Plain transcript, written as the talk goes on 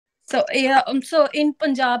So yeah, so in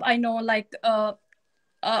Punjab, I know like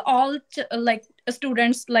all like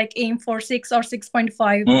students like aim for 6 or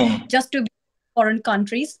 6.5 Mm, just to be foreign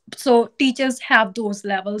countries. So teachers have those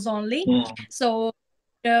levels only. mm. So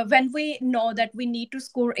when we know that we need to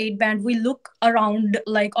score 8 band, we look around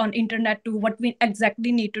like on internet to what we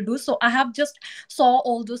exactly need to do. So I have just saw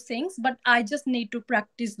all those things, but I just need to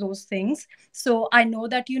practice those things. So I know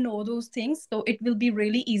that you know those things, so it will be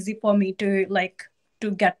really easy for me to like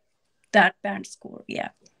to get that band score. Yeah.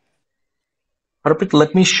 Harpreet,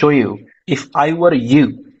 let me show you. If I were you,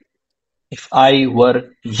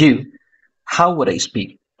 how would I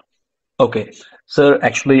speak? Okay, sir,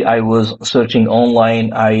 actually, I was searching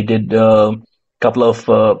online. I did a couple of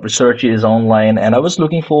researches online, and I was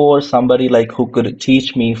looking for somebody like who could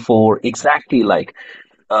teach me for exactly like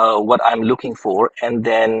what I'm looking for. And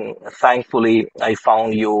then thankfully, I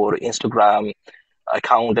found your Instagram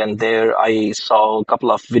account, and there I saw a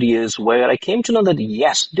couple of videos where I came to know that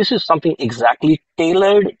yes, this is something exactly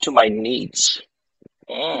tailored to my needs.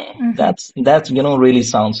 Mm-hmm. That's really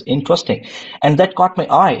sounds interesting, and that caught my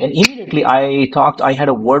eye. And immediately I had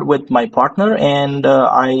a word with my partner, and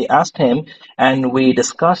I asked him, and we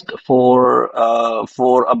discussed for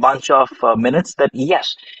a bunch of minutes that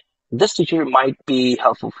yes, this teacher might be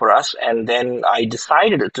helpful for us. And then I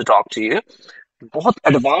decided to talk to you. ਬਹੁਤ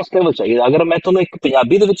advance level ਚਾਹੀਦਾ। ਅਗਰ ਮੈਂ ਤੁਹਾਨੂੰ ਇੱਕ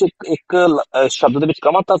ਪੰਜਾਬੀ ਦੇ ਵਿੱਚ ਇੱਕ ਸ਼ਬਦ ਦੇ ਵਿੱਚ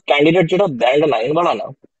ਕਹਾਂ ਤਾਂ ਕੈਂਡੀਡੇਟ ਜਿਹੜਾ ਬੈਂਡ 9 ਵਾਲਾ ਨਾ,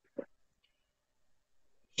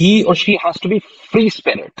 he or she has to be free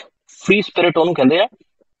spirit। free spirit ਉਹਨੂੰ ਕਹਿੰਦੇ ਆ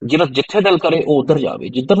ਜਿਹੜਾ ਜਿੱਥੇ ਦਿਲ ਕਰੇ ਉਹ ਉਧਰ ਜਾਵੇ,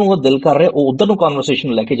 ਜਿੱਧਰ ਨੂੰ ਉਹ ਦਿਲ ਕਰ ਰਿਹਾ ਉਹ ਉਧਰ ਨੂੰ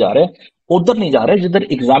ਕਨਵਰਸੇਸ਼ਨ ਲੈ ਕੇ ਜਾ ਰਿਹਾ, ਉਧਰ ਨਹੀਂ ਜਾ ਰਿਹਾ ਜਿੱਧਰ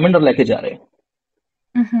ਐਗਜ਼ਾਮੀਨਰ ਲੈ ਕੇ ਜਾ ਰਿਹਾ।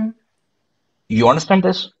 Mm-hmm. ਯੂ ਅੰਡਰਸਟੈਂਡ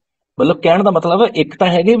ਦਿਸ? ਮਤਲਬ ਕਹਿਣ ਦਾ ਮਤਲਬ ਹੈ ਇੱਕ ਤਾਂ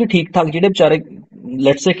ਹੈਗੇ ਵੀ ਠੀਕ ਠਾਕ ਜਿਹੜੇ ਵਿਚਾਰੇ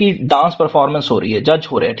ਲੈਟਸ ਸੇ ਕਿ ਡਾਂਸ ਪਰਫਾਰਮੈਂਸ ਹੋ ਰਹੀ ਹੈ, ਜੱਜ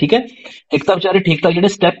ਹੋ ਰਿਹਾ, ਠੀਕ ਹੈ। ਇੱਕ ਤਾਂ ਵਿਚਾਰੇ ਠੀਕ ਠਾਕ ਜਿਹੜੇ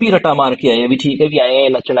ਸਟੈਪ ਹੀ ਰਟਾ ਮਾਰ ਕੇ ਆਏ ਆ ਵੀ ਠੀਕ ਹੈ ਵੀ ਆਏ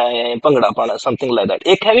ਨੱਚਣਾ ਹੈ ਭੰਗੜਾ ਪਾਣਾ ਸਮਥਿੰਗ ਲਾਈਕ ਦੈਟ।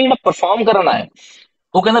 ਇੱਕ ਹੈਗਾ ਜਿਹੜਾ ਪਰਫਾਰਮ ਕਰਨ ਆਇਆ,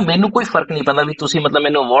 ਉਹ ਕਹਿੰਦਾ ਮੈਨੂੰ ਕੋਈ ਫਰਕ ਨਹੀਂ ਪੈਂਦਾ ਵੀ ਤੁਸੀਂ ਮਤਲਬ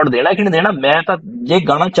ਮੈਨੂੰ ਅਵਾਰਡ ਦੇਣਾ ਕਿ ਨਹੀਂ ਦੇਣਾ, ਮੈਂ ਤਾਂ ਜੇ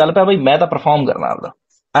ਗਾਣਾ ਚੱਲ ਪਿਆ ਬਈ ਮੈਂ ਤਾਂ ਪਰਫਾਰਮ ਕਰਨਾ ਆਪਦਾ।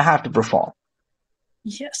 I have to perform.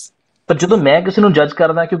 Yes. ਪਰ ਜਦੋਂ ਮੈਂ ਕਿਸੇ ਨੂੰ ਜੱਜ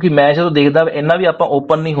ਕਰਦਾ, ਕਿਉਂਕਿ ਮੈਂ ਜਦੋਂ ਦੇਖਦਾ ਇੰਨਾ ਵੀ ਆਪਾਂ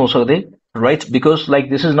ਓਪਨ ਨਹੀਂ ਹੋ ਸਕਦੇ, right? Because like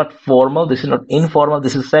this is not formal, this is not informal,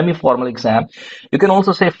 this is semi-formal exam. You can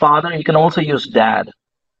also say father, you can also use dad in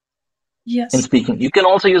Yes. speaking. You can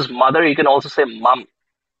also use mother, you can also say mum.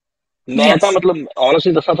 ਮੈਂ ਤਾਂ Yes. ਮਤਲਬ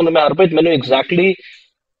honestly ਦੱਸਾਂ ਤੁਹਾਨੂੰ, ਮੈਂ ਹਰਪ੍ਰੀਤ ਮੈਨੂੰ exactly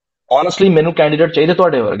honestly ਮੈਨੂੰ candidate ਚਾਹੀਦੇ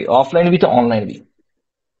ਤੁਹਾਡੇ ਵਰਗੇ, ਆਫਲਾਈਨ ਵੀ ਤੇ ਆਨਲਾਈਨ ਵੀ।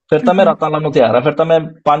 ਫਿਰ ਤਾਂ ਮੈਂ Mm-hmm. ਰਾਤਾਂ ਲਾਉਣ ਨੂੰ ਤਿਆਰ ਹਾਂ, ਫਿਰ ਤਾਂ ਮੈਂ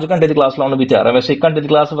 5 ਘੰਟੇ ਦੀ ਕਲਾਸ ਲਾਉਣ ਨੂੰ ਵੀ ਤਿਆਰ ਹਾਂ। ਵੈਸੇ 1 ਘੰਟੇ ਦੀ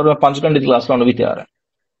ਕਲਾਸ ਪਰ ਮੈਂ 5 ਘੰਟੇ ਦੀ ਕਲਾਸ ਲਾਉਣ ਨੂੰ ਵੀ ਤਿਆਰ ਹਾਂ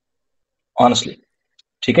honestly,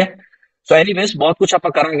 ठीक है। So anyways, बहुत कुछ आपका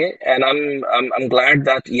करेंगे, and I'm glad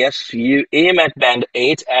that yes, you aim at band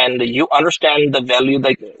 8 and you understand the value,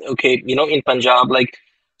 like okay, in Punjab, like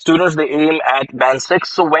students they aim at band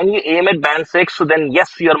 6. So when you aim at band 6, so then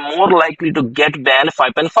yes, you are more likely to get band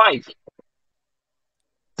 5.5.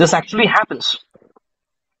 This actually happens,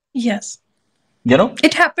 Yes. you know.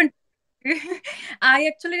 It happened. I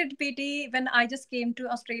actually did PT when I just came to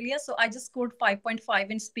Australia. So I just scored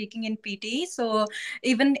 5.5 in speaking in PT. So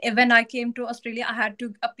even when I came to Australia, I had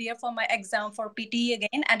to appear for my exam for PT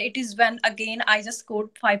again. And it is when again I just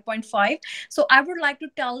scored 5.5. So I would like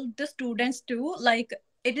to tell the students too, like,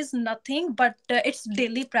 it is nothing but it's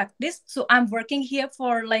daily practice. So I'm working here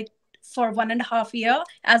for like for 1.5 year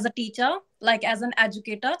as a teacher, like as an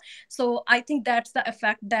educator. So I think that's the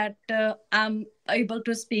effect that I'm able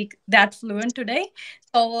to speak that fluent today.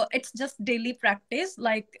 So it's just daily practice,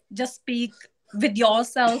 like just speak with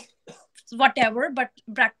yourself, whatever, but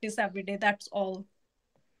practice every day. That's all.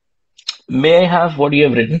 May I have what you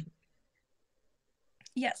have written?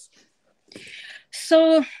 Yes.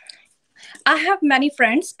 So I have many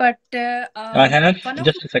friends, but I have, one of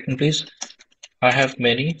just a second, please. I have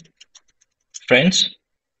many friends.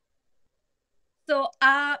 so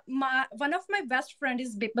my one of my best friend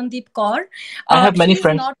is Bipandeep Kaur. I have many She is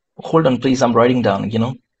friends. not. Hold on, please. I'm writing down.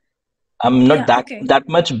 I'm not Yeah. that Okay. that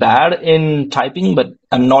much bad in typing, but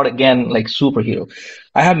I'm not again like superhero.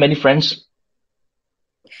 I have many friends.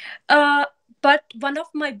 Uh, but one of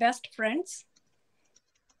my best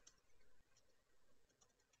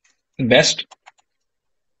Best.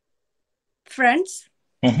 friends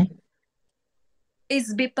Hmm. is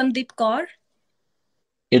Bipandeep Kaur.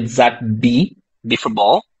 It's that B for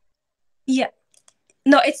ball. Yeah.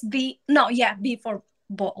 No, it's B. No, yeah, B for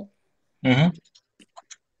ball. Mm-hmm.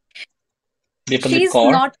 Deepandeep She's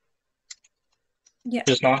Kaur not.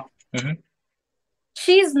 Yeah. is not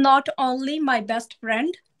She's not only my best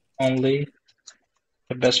friend, only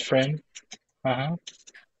the best friend. Uh-huh.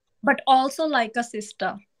 but also like a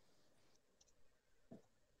sister.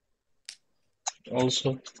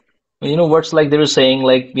 Also, words like they were saying,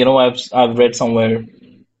 like I've read somewhere.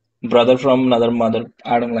 Brother from another mother.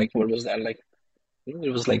 I don't like what was that like.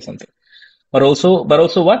 It was like something. But also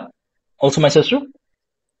what? Also my sister.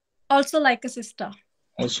 Also like a sister.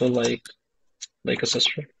 Also like a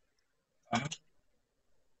sister. Uh-huh.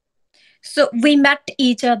 So we met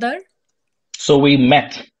each other. So we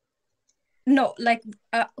met. No, like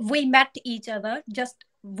we met each other. Just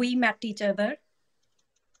we met each other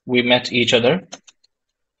We met each other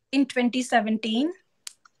in 2017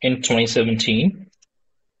 in 2017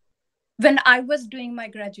 when I was doing my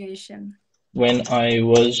graduation. when I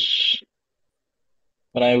was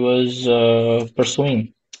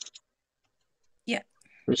Yeah.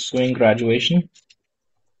 pursuing graduation.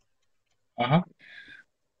 Uh-huh.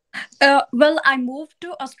 Well, I moved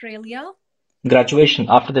to Australia. Graduation.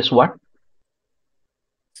 After this, what?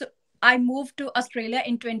 So I moved to Australia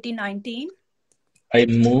in 2019. I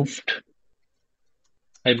moved.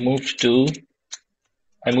 I moved to.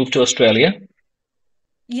 I moved to Australia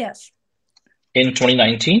Yes. in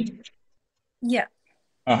 2019. Yeah.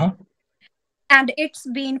 Uh-huh. And it's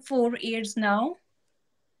been 4 years now.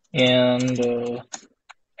 And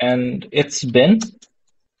it's been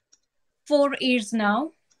 4 years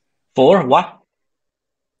now. for what?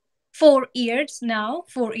 4 years now.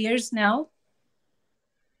 4 years now.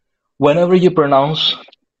 Whenever you pronounce,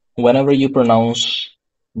 whenever you pronounce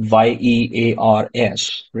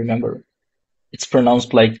YEARS, remember it's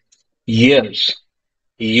pronounced like years,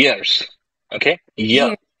 years. Okay, yeah,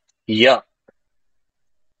 Year. yeah,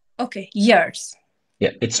 Okay. Years.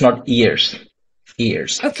 yeah. It's not years,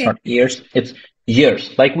 years. It's Okay. not years. It's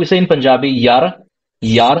years. Like we say in Punjabi, yar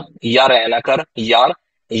hai na kar,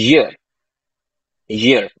 year,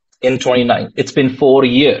 year. In 29, it's been 4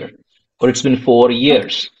 year, or it's been four Okay.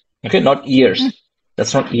 years. Okay, not years. Mm,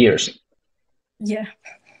 That's not years. yeah.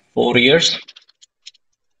 4 years.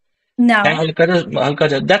 And Now.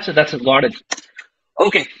 that's it. Got it.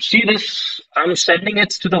 Okay, see this? I'm sending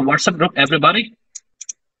it to the WhatsApp group, everybody.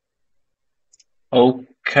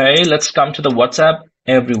 Okay, let's come to the WhatsApp,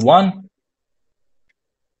 everyone.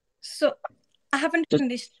 So I haven't Just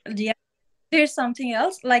finished yet. There's something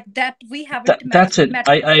else like that we that, haven't met. that's it. Met.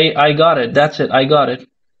 I got it. That's it. I got it.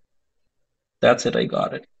 That's it. I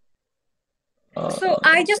got it. So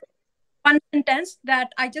I Uh, just one sentence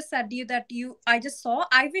that I just said to you that you I just saw.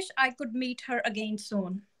 I wish I could meet her again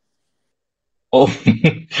soon. oh,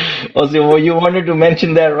 oh, so you wanted to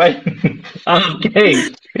mention that, right? Okay.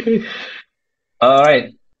 All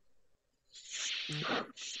right.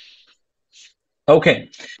 Okay.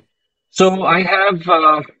 So I have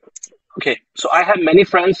okay. So I have many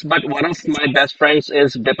friends, but one of my best friends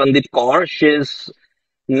is Dipandit Kaur. She's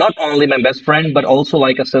not only my best friend, but also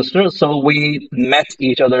like a sister. So we met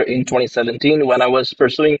each other in 2017 when I was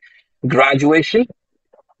pursuing graduation.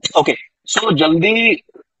 Okay, so jaldi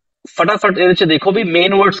फटाफट ਇਹਦੇ ਚ देखो भी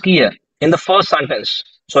main words की है in the first sentence.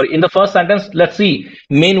 Sorry, in the first sentence, let's see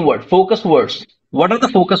main word, focus words. What are the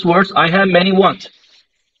focus words? I have many wants.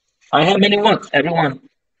 I have many wants. Everyone,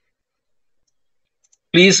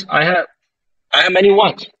 please. I have many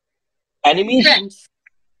wants. Enemies, Friends.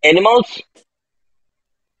 animals,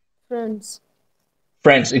 Friends.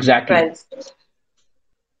 friends. Exactly. Friends.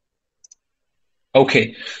 Okay,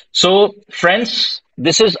 so friends,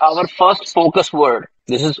 this is our first focus word.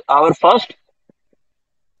 This is our first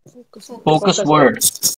Focus focus Focus word. word. word.